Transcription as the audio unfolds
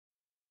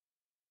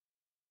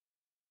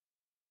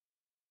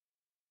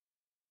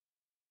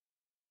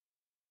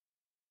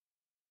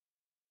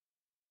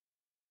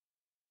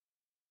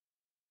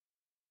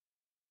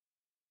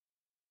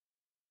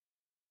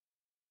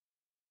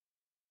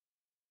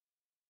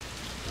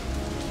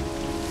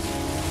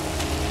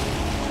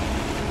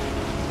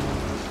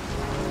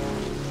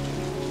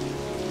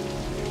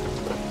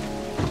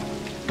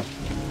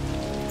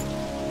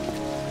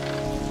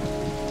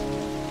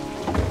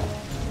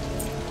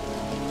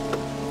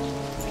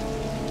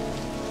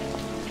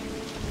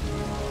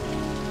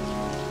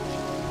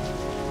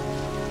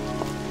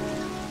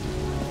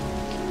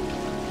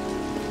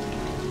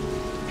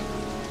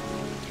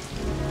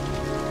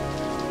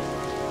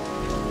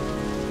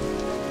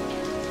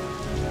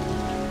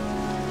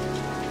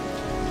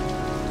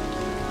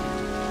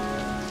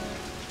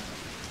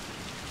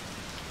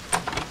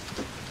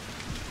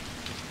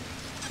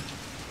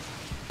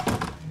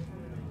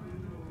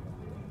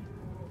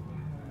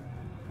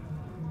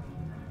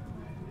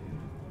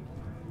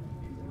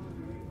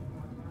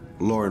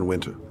Lauren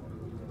Winter.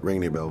 Ring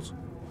any bells?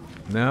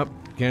 Nope,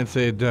 can't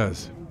say it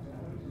does.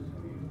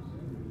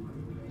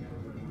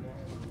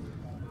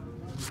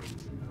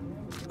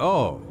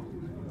 Oh,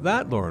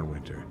 that Lauren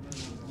Winter.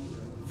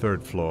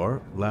 3rd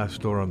floor,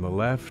 last door on the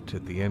left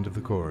at the end of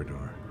the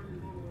corridor.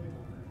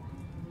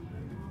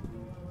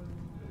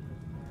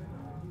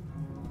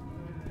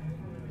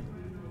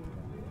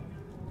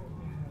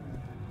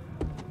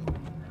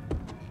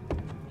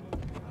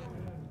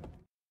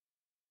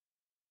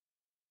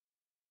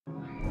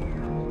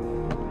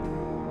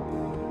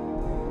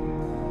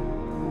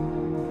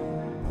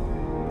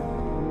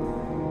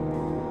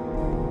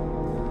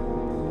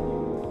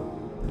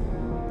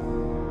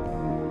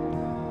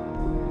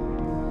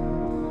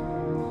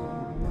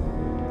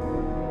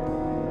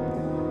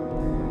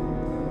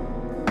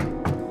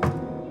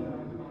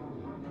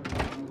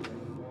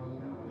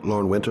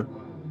 Lauren Winter?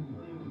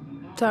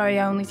 Sorry,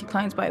 I only see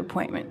clients by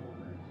appointment.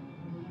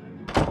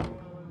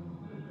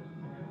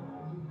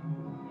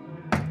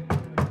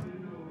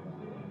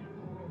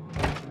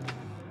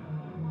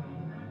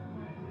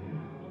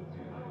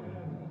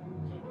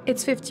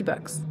 It's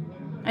 $50.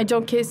 I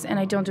don't kiss and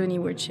I don't do any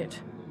weird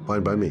shit.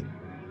 Fine by me.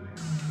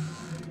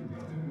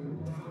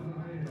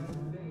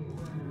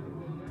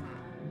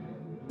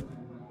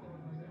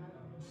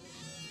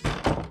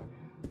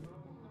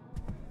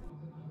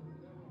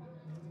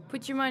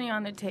 Put your money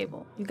on the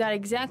table. You got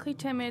exactly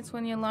 10 minutes.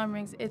 When the alarm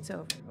rings, it's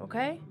over,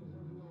 okay?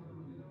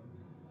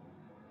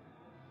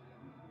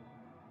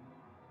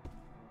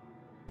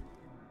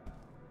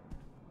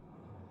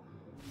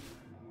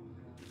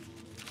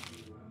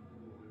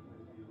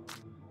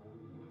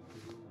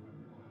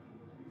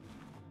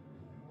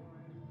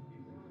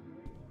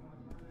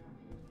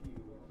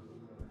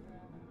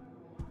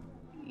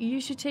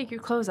 You should take your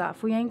clothes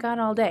off. We ain't got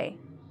all day.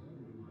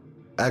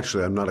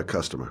 Actually, I'm not a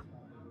customer.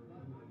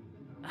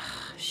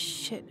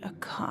 Shit, a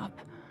cop.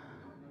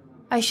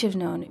 I should have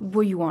known.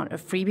 What do you want, a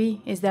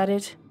freebie? Is that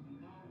it?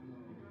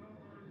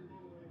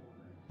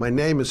 My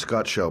name is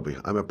Scott Shelby.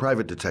 I'm a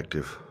private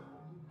detective.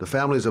 The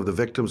families of the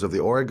victims of the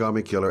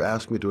Origami Killer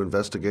asked me to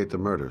investigate the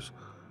murders.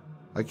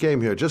 I came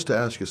here just to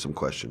ask you some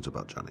questions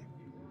about Johnny.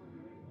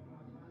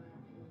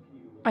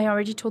 I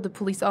already told the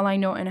police all I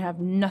know and I have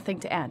nothing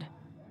to add.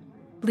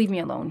 Leave me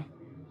alone.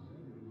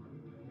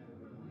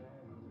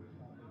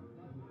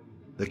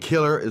 The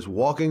killer is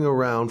walking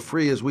around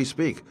free as we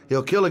speak.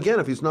 He'll kill again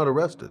if he's not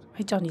arrested.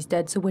 My Johnny's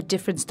dead, so what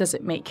difference does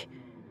it make?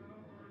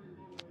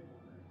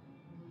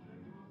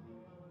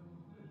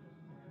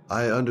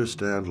 I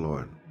understand,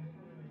 Lauren.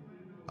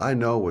 I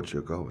know what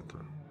you're going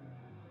through.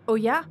 Oh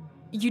yeah?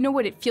 You know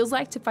what it feels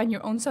like to find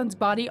your own son's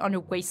body on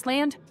a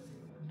wasteland?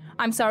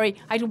 I'm sorry,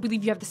 I don't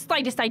believe you have the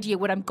slightest idea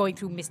what I'm going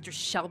through, Mr.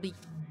 Shelby.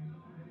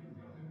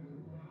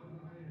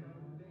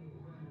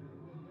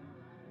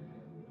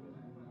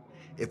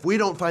 If we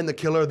don't find the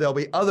killer, there'll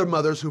be other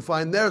mothers who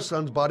find their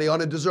son's body on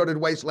a deserted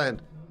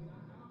wasteland.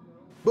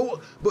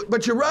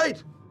 But you're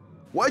right.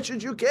 Why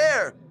should you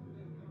care?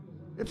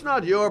 It's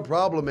not your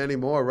problem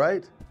anymore,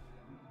 right?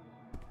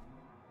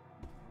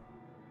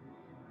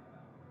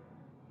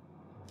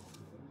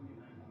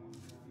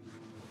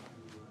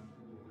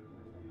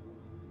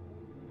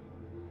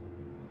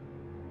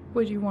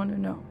 What do you want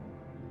to know?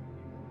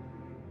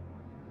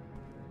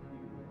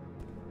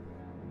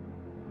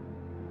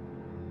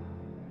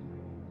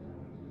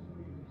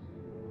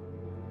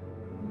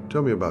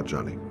 Tell me about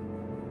Johnny.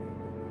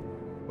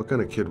 What kind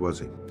of kid was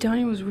he?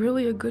 Johnny was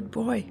really a good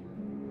boy.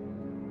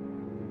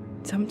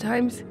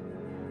 Sometimes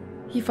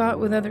he fought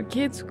with other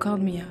kids who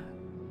called me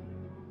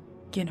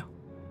you know.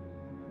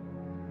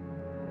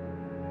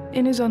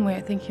 In his own way,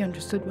 I think he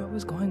understood what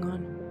was going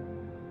on.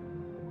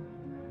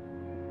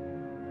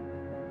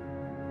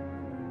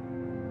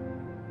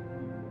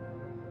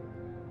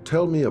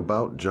 Tell me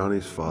about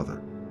Johnny's father.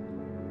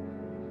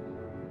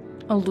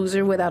 A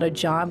loser without a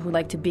job who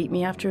liked to beat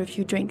me after a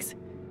few drinks.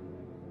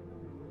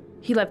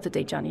 He left the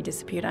day Johnny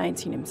disappeared. I ain't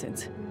seen him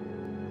since.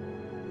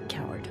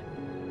 Coward.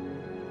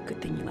 Good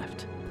thing he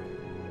left.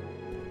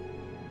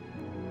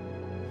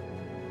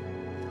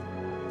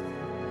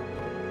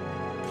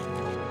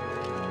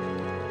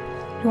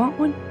 You want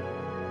one?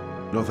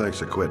 No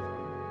thanks, I quit.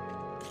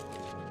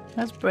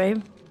 That's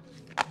brave.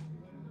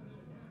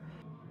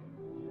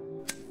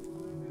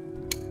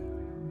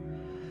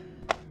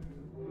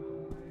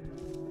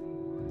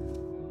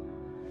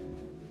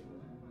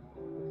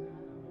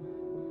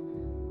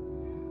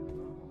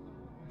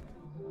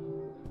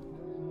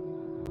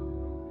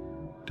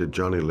 Did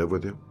Johnny live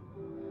with you?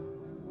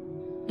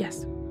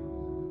 Yes.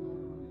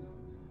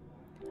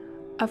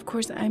 Of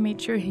course, I made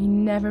sure he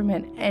never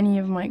met any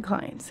of my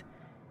clients.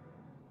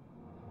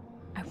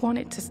 I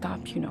wanted to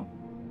stop, you know.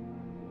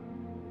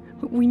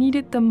 But we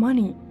needed the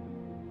money.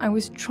 I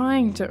was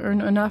trying to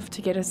earn enough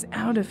to get us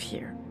out of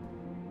here.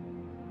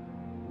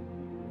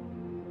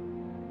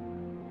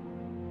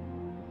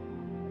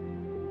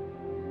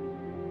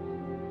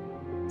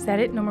 Is that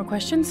it? No more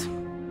questions?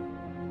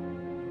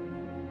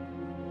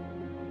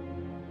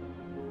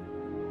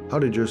 How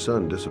did your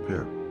son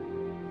disappear?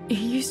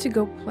 He used to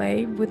go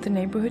play with the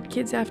neighborhood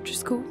kids after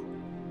school.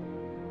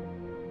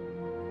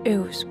 It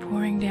was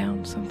pouring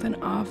down something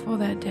awful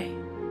that day.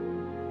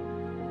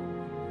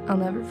 I'll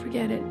never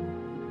forget it.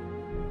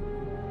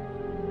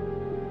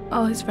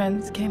 All his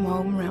friends came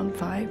home around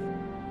 5.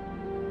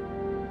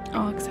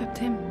 All except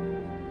him.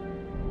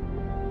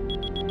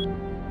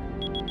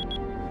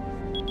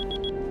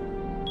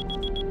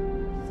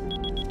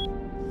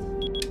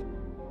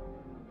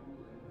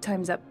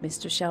 Time's up,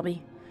 Mr.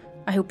 Shelby.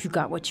 I hope you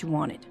got what you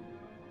wanted.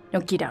 Now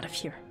get out of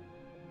here.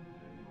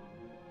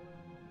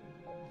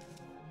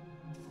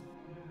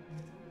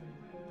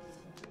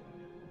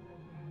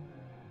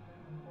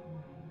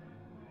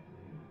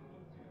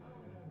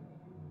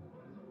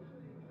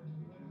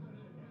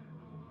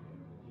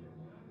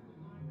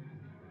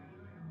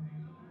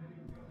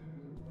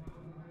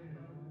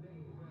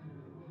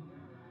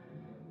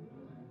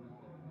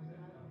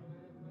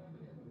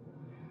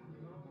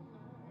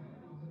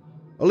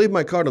 I'll leave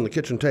my card on the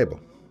kitchen table.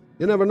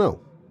 You never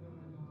know.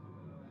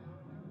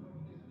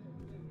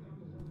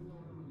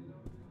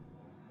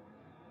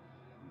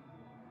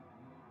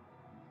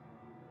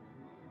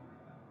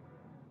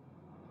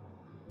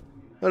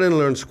 I didn't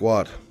learn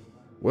squat.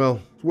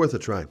 Well, it's worth a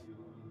try.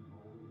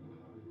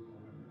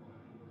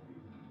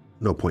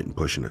 No point in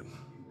pushing it.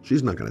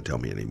 She's not going to tell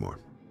me anymore.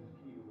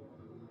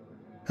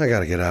 I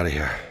gotta get out of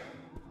here.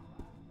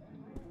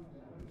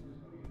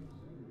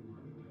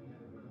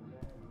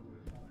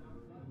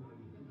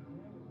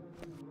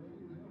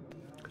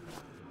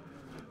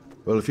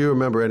 Well, if you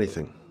remember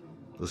anything,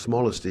 the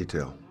smallest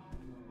detail,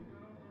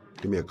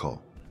 give me a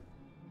call.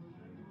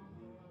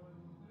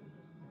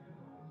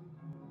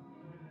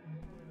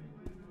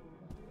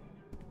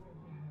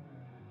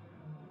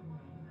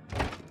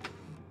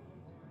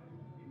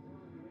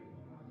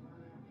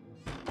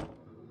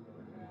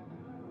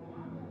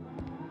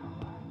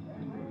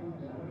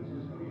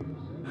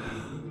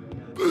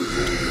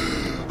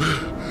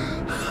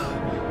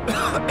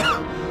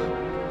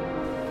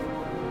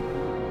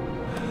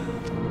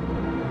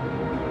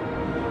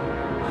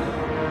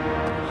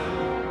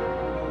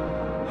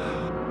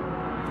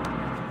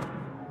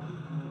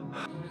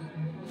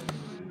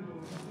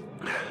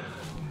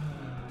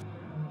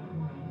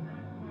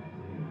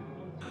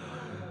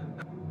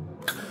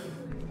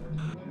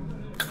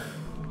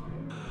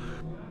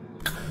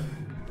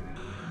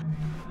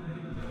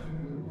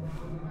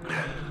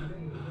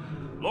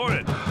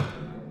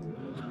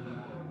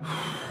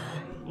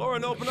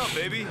 Lauren, open up,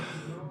 baby.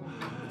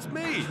 It's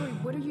me. Troy,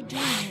 what are you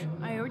doing here?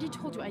 I already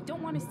told you I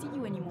don't want to see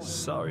you anymore.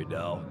 Sorry,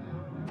 Dal,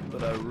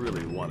 but I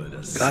really wanted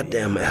to see.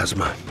 Goddamn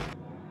asthma.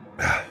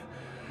 And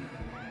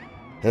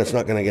it's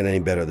not gonna get any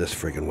better this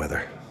friggin'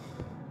 weather.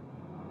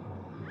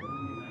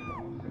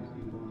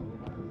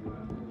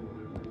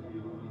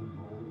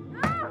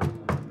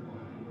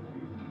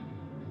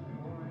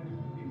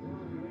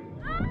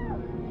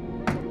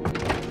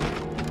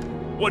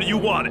 What do you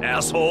want,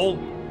 asshole?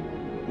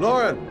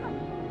 Lauren,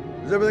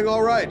 is everything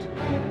all right?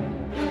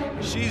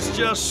 She's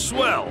just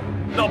swell.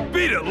 Now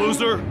beat it,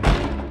 loser!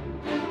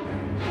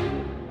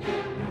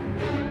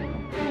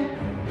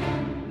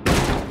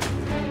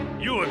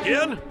 You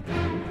again?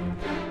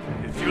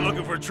 If you're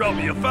looking for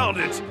trouble, you found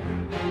it.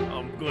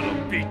 I'm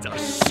gonna beat the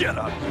shit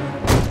out of you.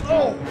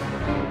 Oh!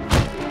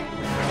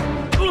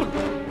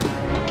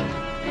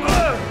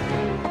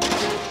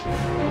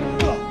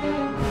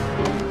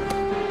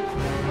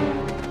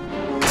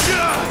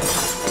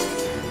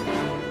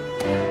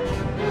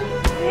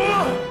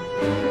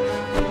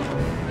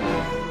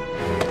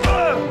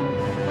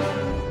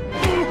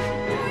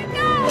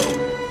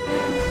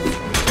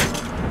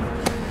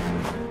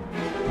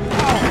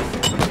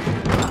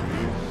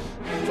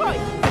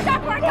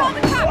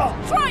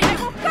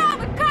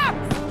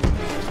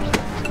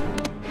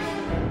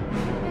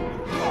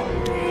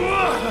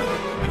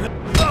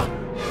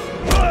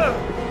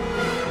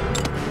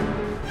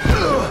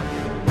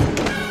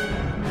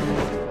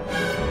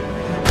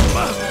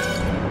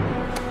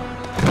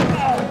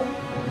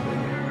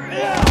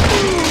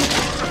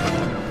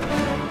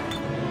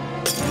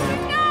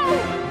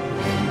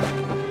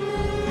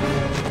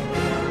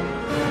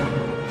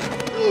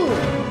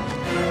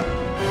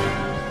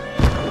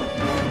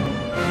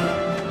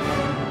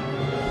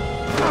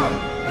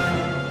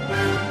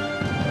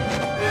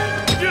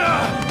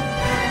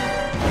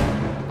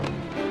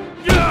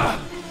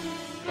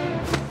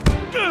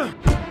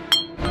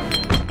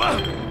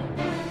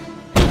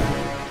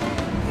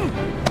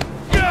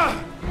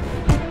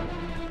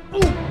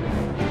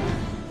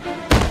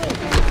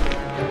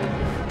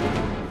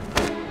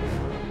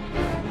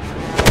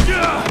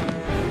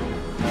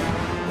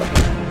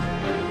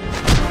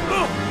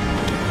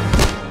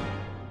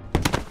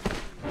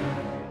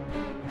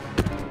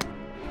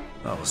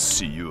 I'll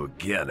see you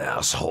again,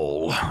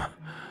 asshole.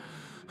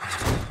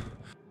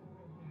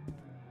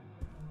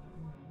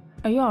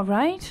 Are you all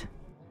right?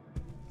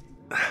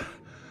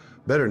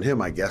 Better than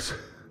him, I guess.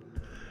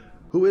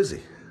 Who is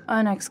he?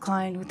 An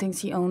ex-client who thinks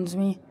he owns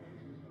me.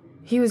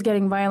 He was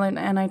getting violent,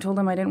 and I told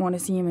him I didn't want to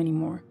see him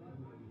anymore.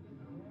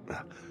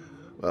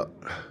 Well,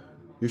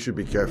 you should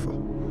be careful.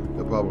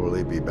 He'll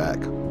probably be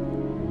back.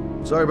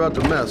 Sorry about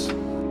the mess.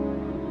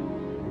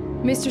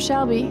 Mr.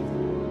 Shelby,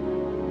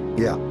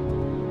 Yeah.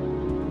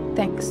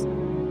 thanks.